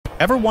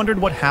Ever wondered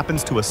what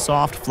happens to a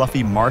soft,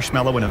 fluffy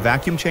marshmallow in a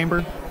vacuum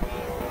chamber?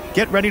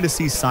 Get ready to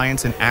see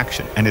science in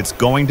action, and it's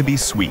going to be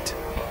sweet.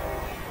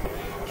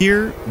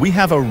 Here, we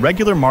have a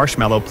regular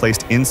marshmallow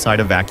placed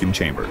inside a vacuum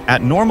chamber.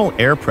 At normal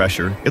air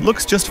pressure, it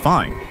looks just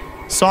fine,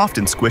 soft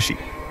and squishy.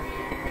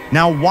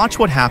 Now watch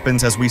what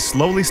happens as we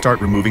slowly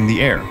start removing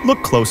the air.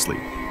 Look closely.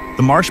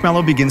 The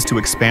marshmallow begins to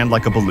expand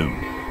like a balloon.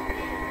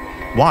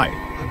 Why?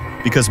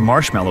 Because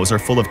marshmallows are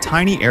full of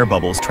tiny air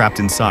bubbles trapped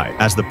inside.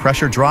 As the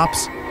pressure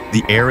drops,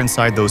 the air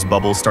inside those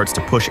bubbles starts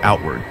to push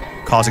outward,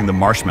 causing the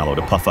marshmallow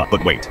to puff up.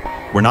 But wait,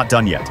 we're not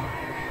done yet.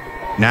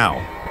 Now,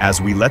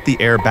 as we let the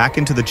air back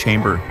into the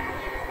chamber,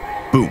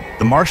 boom,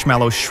 the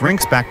marshmallow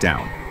shrinks back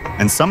down,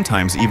 and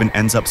sometimes even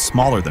ends up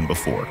smaller than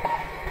before.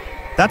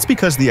 That's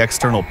because the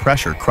external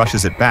pressure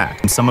crushes it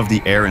back, and some of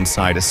the air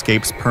inside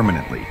escapes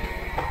permanently.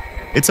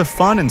 It's a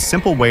fun and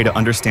simple way to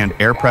understand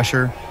air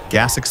pressure,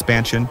 gas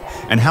expansion,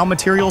 and how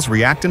materials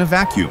react in a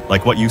vacuum,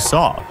 like what you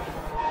saw.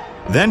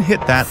 Then hit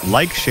that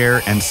like,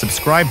 share, and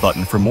subscribe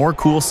button for more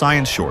cool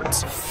science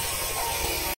shorts.